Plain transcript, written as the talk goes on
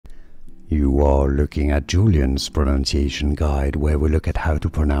You are looking at Julian's pronunciation guide, where we look at how to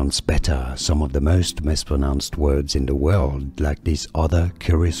pronounce better some of the most mispronounced words in the world, like this other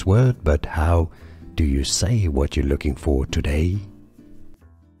curious word. But how do you say what you're looking for today?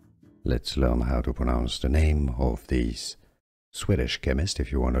 Let's learn how to pronounce the name of these Swedish chemist.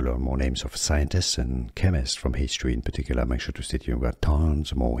 If you want to learn more names of scientists and chemists from history in particular, make sure to stay tuned. We've got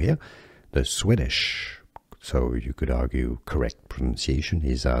tons more here. The Swedish, so you could argue correct pronunciation,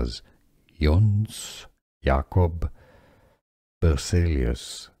 is as Jöns Jacob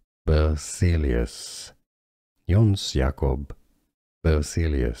Berzelius. Jöns Jacob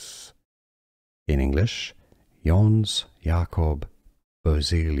Berzelius. In English, Jöns Jacob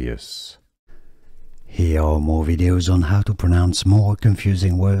Berzelius. Here are more videos on how to pronounce more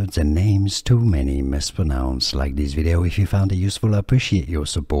confusing words and names too many mispronounced. Like this video if you found it useful. I appreciate your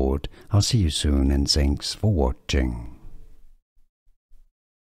support. I'll see you soon and thanks for watching.